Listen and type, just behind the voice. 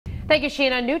Thank you,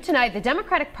 Sheena. New tonight, the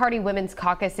Democratic Party Women's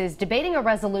Caucus is debating a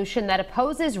resolution that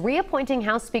opposes reappointing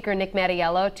House Speaker Nick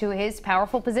Mattiello to his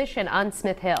powerful position on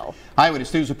Smith Hill.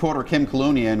 Eyewitness News reporter Kim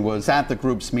Kalunian was at the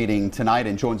group's meeting tonight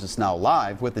and joins us now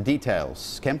live with the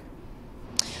details. Kim?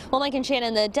 Well, Mike and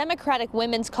Shannon, the Democratic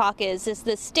Women's Caucus is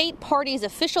the state party's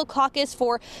official caucus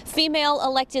for female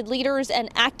elected leaders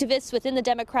and activists within the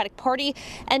Democratic Party.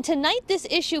 And tonight, this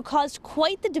issue caused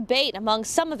quite the debate among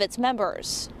some of its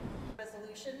members.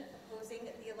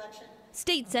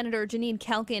 State Senator Janine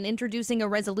Calkin introducing a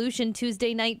resolution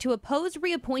Tuesday night to oppose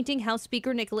reappointing House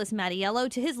Speaker Nicholas Mattiello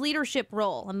to his leadership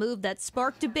role, a move that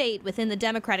sparked debate within the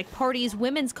Democratic Party's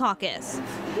Women's Caucus.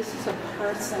 This is a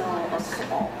personal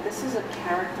assault. This is a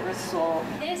character assault.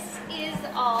 This is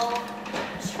all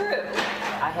true.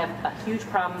 I have a huge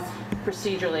problem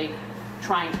procedurally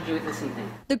trying to do it this evening.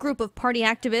 The group of party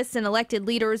activists and elected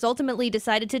leaders ultimately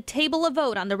decided to table a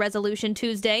vote on the resolution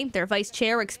Tuesday. Their vice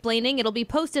chair explaining it'll be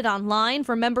posted online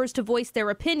for members to voice their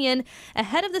opinion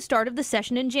ahead of the start of the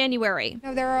session in January.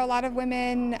 There are a lot of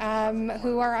women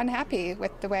who are unhappy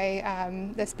with the way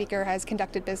the speaker has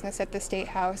conducted business at the State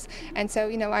House. And so,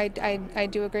 I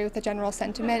do agree with the general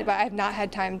sentiment, but I've not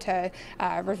had time to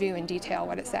review in detail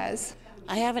what it says.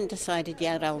 I haven't decided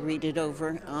yet. I'll read it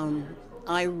over.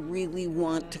 I really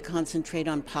want to concentrate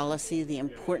on policy, the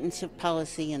importance of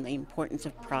policy and the importance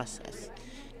of process,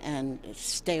 and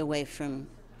stay away from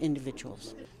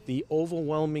individuals. The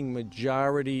overwhelming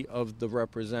majority of the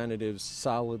representatives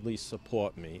solidly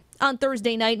support me. On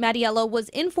Thursday night, Mattiello was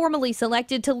informally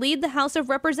selected to lead the House of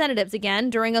Representatives again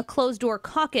during a closed-door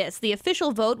caucus. The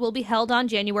official vote will be held on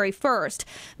January 1st.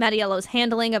 Mattiello's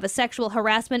handling of a sexual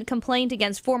harassment complaint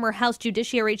against former House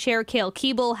Judiciary Chair Cale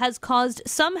Keeble has caused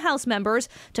some House members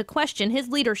to question his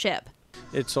leadership.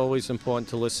 It's always important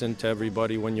to listen to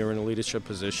everybody when you're in a leadership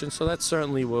position, so that's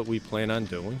certainly what we plan on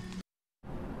doing.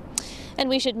 And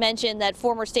we should mention that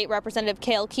former State Representative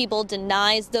Cale Keeble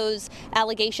denies those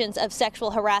allegations of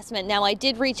sexual harassment. Now, I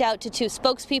did reach out to two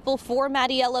spokespeople for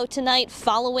Mattiello tonight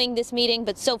following this meeting,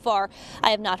 but so far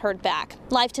I have not heard back.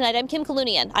 Live tonight, I'm Kim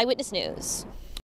Kalunian, Eyewitness News.